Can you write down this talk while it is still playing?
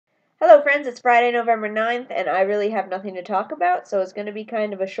Hello friends, it's Friday, November 9th, and I really have nothing to talk about, so it's going to be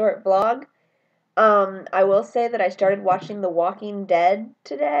kind of a short vlog. I will say that I started watching The Walking Dead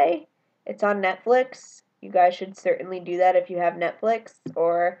today. It's on Netflix. You guys should certainly do that if you have Netflix,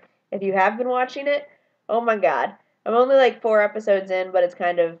 or if you have been watching it. Oh my god. I'm only like 4 episodes in, but it's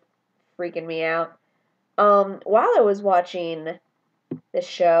kind of freaking me out. While I was watching the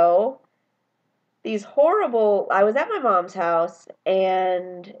show, I was at my mom's house,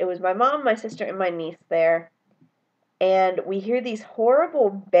 and it was my mom, my sister, and my niece there, and we hear these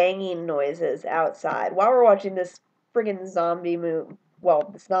horrible banging noises outside while we're watching this friggin' zombie movie, well,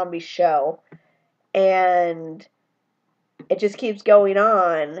 the zombie show, and it just keeps going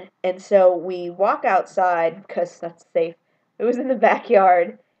on, and so we walk outside, because that's safe. It was in the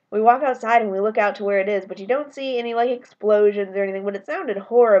backyard. We walk outside and we look out to where it is, but you don't see any, like, explosions or anything, but it sounded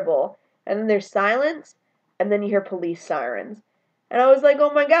horrible. And then there's silence, and then you hear police sirens. And I was like,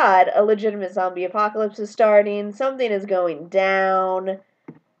 oh my god, a legitimate zombie apocalypse is starting, something is going down.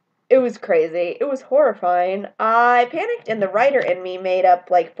 It was crazy. It was horrifying. I panicked, and the writer in me made up,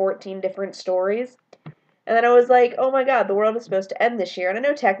 like, 14 different stories. And then I was like, oh my god, the world is supposed to end this year. And I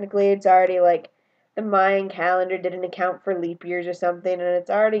know technically it's already, like, the Mayan calendar didn't account for leap years or something, and it's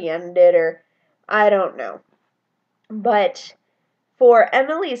already ended, or I don't know. But for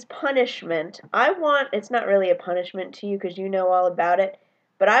Emily's punishment, it's not really a punishment to you because you know all about it,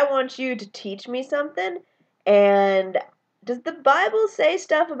 but I want you to teach me something. And does the Bible say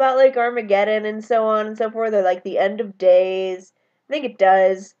stuff about, like, Armageddon and so on and so forth, or, like, the end of days? I think it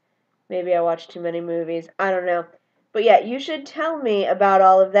does. Maybe I watch too many movies. I don't know. But yeah, you should tell me about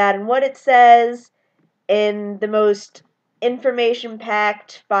all of that and what it says in the most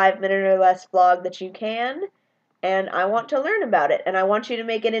information-packed 5-minute or less vlog that you can. And I want to learn about it. And I want you to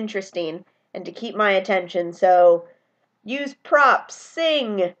make it interesting and to keep my attention. So use props,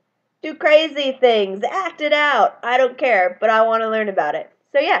 sing, do crazy things, act it out. I don't care, but I want to learn about it.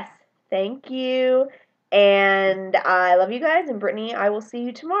 So yes, thank you. And I love you guys. And Brittany, I will see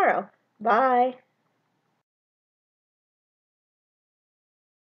you tomorrow. Bye.